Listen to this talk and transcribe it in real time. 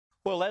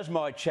Well, as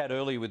my chat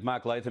earlier with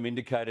Mark Latham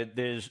indicated,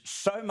 there's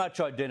so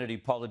much identity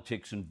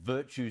politics and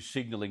virtue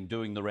signalling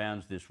doing the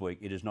rounds this week,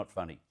 it is not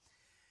funny.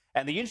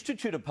 And the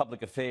Institute of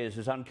Public Affairs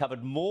has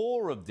uncovered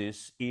more of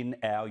this in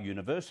our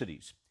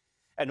universities.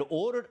 An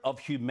audit of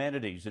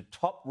humanities at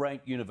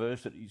top-ranked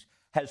universities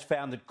has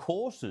found that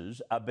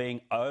courses are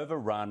being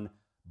overrun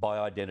by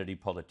identity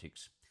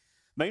politics.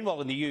 Meanwhile,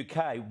 in the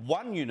UK,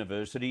 one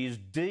university is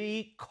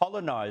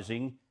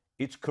decolonising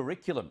its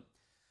curriculum,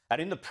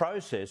 and in the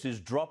process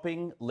is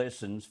dropping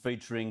lessons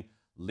featuring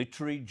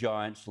literary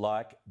giants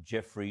like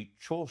Geoffrey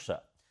Chaucer.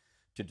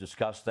 To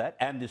discuss that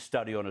and this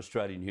study on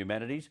Australian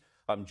humanities,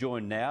 I'm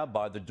joined now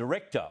by the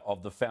Director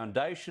of the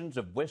Foundations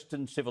of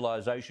Western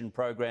Civilisation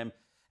program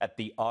at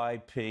the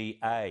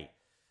IPA,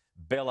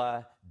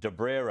 Bella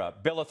Debrera.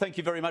 Bella, thank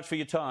you very much for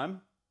your time.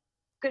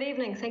 Good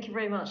evening. Thank you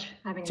very much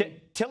for having me.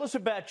 Tell us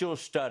about your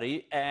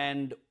study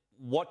and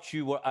what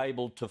you were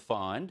able to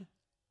find.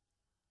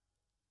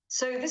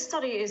 So this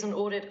study is an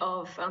audit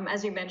of,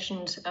 as you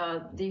mentioned,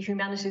 the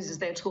humanities as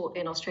they're taught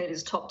in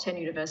Australia's top 10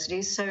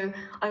 universities. So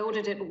I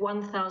audited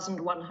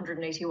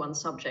 1,181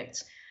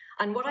 subjects.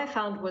 And what I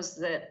found was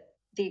that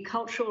the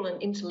cultural and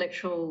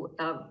intellectual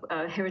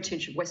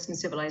heritage of Western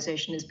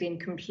civilization has been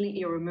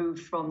completely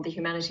removed from the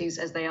humanities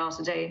as they are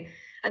today.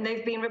 And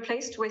they've been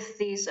replaced with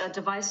these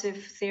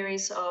divisive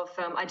theories of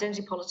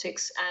identity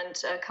politics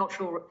and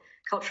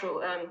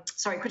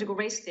critical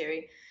race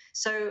theory.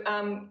 So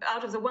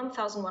out of the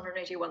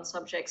 1,181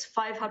 subjects,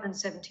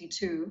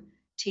 572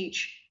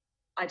 teach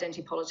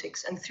identity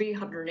politics and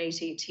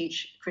 380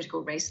 teach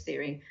critical race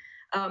theory.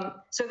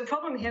 So the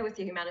problem here with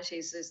the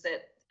humanities is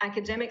that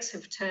academics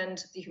have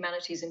turned the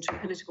humanities into a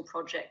political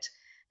project,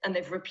 and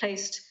they've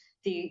replaced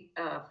the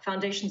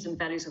foundations and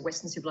values of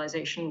Western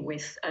civilization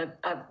with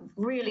a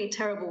really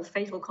terrible,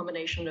 fatal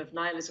combination of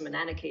nihilism and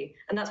anarchy.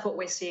 And that's what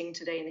we're seeing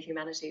today in the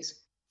humanities.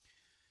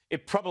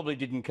 It probably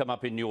didn't come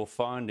up in your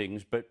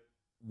findings, but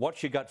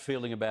what's your gut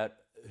feeling about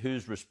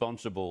who's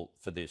responsible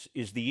for this?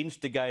 Is the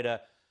instigator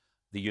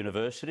the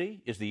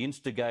university? Is the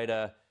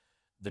instigator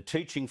the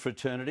teaching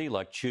fraternity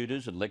like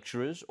tutors and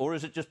lecturers? Or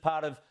is it just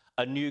part of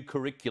a new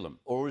curriculum?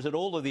 Or is it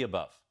all of the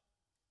above?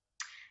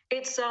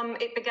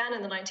 It began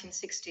in the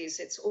 1960s.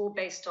 It's all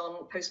based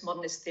on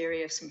postmodernist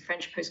theory of some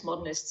French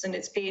postmodernists, and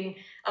it's been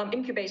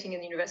incubating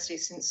in the university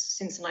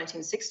since the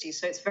 1960s.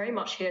 So it's very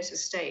much here to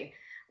stay,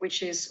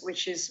 which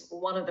is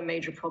one of the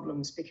major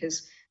problems,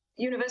 because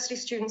university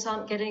students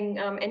aren't getting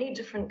any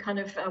different kind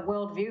of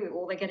worldview.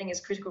 All they're getting is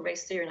critical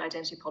race theory and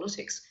identity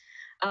politics.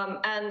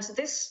 And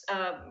this,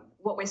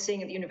 what we're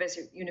seeing at the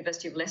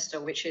University of Leicester,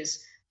 which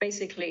is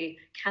basically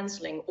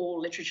cancelling all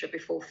literature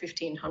before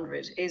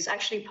 1500, is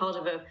actually part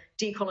of a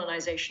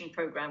decolonization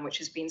program which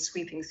has been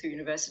sweeping through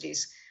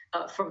universities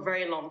for a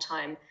very long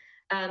time.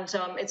 And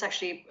it's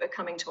actually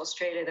coming to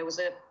Australia. There was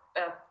a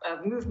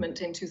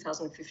movement in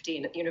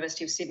 2015 at the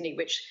University of Sydney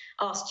which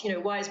asked,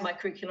 why is my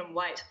curriculum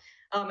white?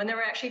 And there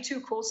are actually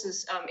two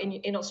courses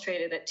in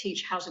Australia that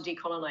teach how to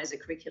decolonize a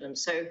curriculum.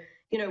 So,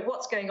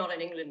 what's going on in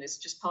England is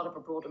just part of a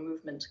broader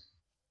movement.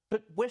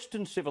 But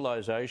Western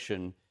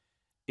civilization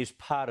is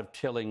part of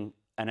telling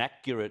an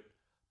accurate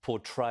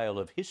portrayal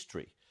of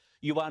history.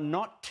 You are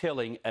not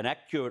telling an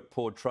accurate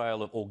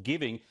portrayal or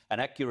giving an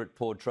accurate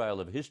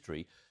portrayal of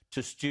history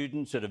to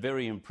students at a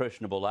very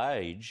impressionable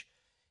age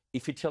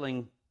if you're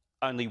telling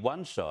only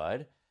one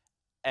side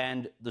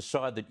and the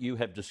side that you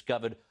have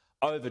discovered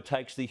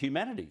overtakes the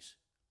humanities.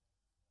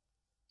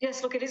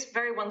 Yes, look, it is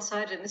very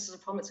one-sided, and this is a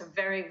problem. It's a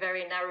very,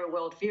 very narrow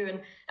worldview.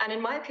 And in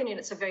my opinion,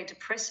 it's a very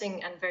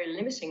depressing and very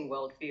limiting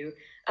worldview.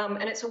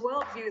 And it's a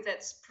worldview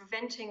that's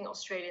preventing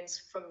Australians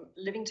from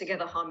living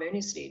together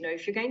harmoniously.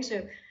 If you're going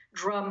to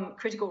drum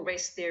critical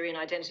race theory and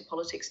identity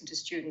politics into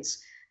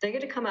students, they're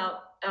going to come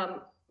out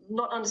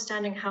not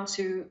understanding how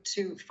to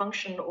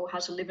function or how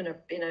to live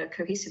in a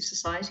cohesive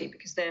society,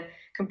 because they're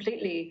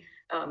completely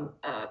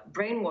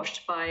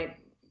brainwashed by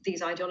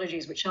these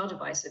ideologies which are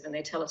divisive, and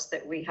they tell us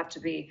that we have to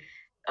be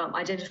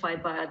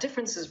identified by our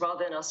differences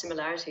rather than our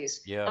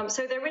similarities. Yeah.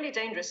 So they're really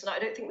dangerous, and I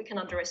don't think we can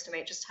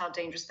underestimate just how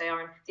dangerous they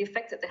are and the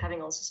effect that they're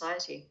having on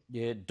society.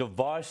 Yeah,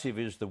 divisive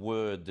is the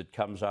word that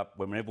comes up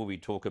whenever we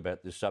talk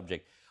about this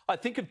subject. I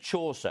think of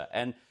Chaucer,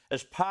 and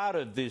as part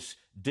of this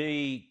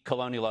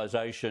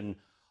decolonialisation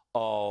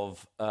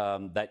of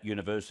that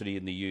university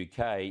in the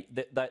UK,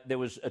 there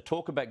was a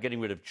talk about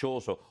getting rid of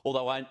Chaucer,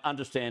 although I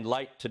understand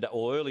late today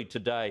or early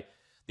today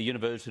the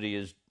university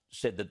has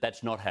said that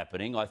that's not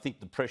happening. I think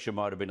the pressure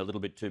might have been a little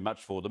bit too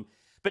much for them.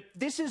 But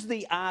this is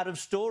the art of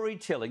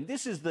storytelling.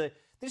 This is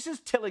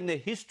telling the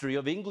history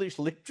of English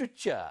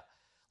literature.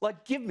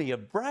 Like, give me a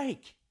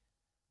break.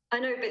 I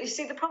know, but you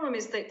see, the problem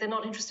is that they're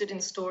not interested in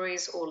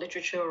stories or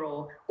literature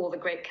or the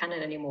great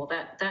canon anymore.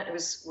 That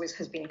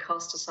has been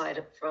cast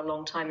aside for a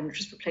long time and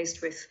just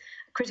replaced with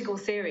critical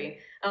theory.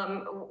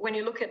 When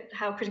you look at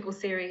how critical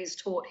theory is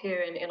taught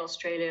here in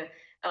Australia,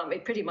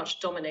 it pretty much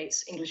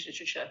dominates English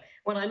literature.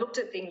 When I looked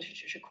at the English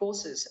literature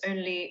courses,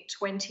 only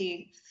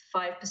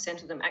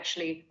 25% of them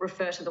actually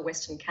refer to the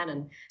Western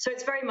canon. So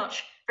it's very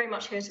much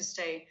here to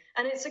stay.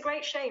 And it's a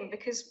great shame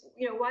because,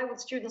 why would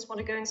students want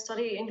to go and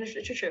study English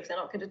literature if they're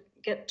not going to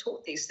get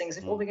taught these things,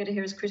 if all they're going to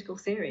hear is critical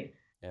theory?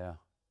 Yeah,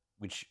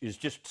 which is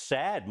just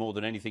sad more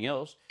than anything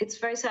else. It's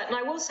very sad. And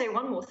I will say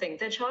one more thing.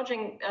 They're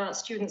charging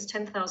students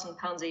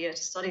 £10,000 a year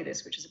to study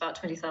this, which is about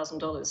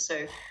 $20,000.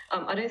 So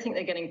I don't think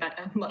they're getting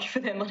back much for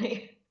their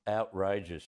money. Outrageous.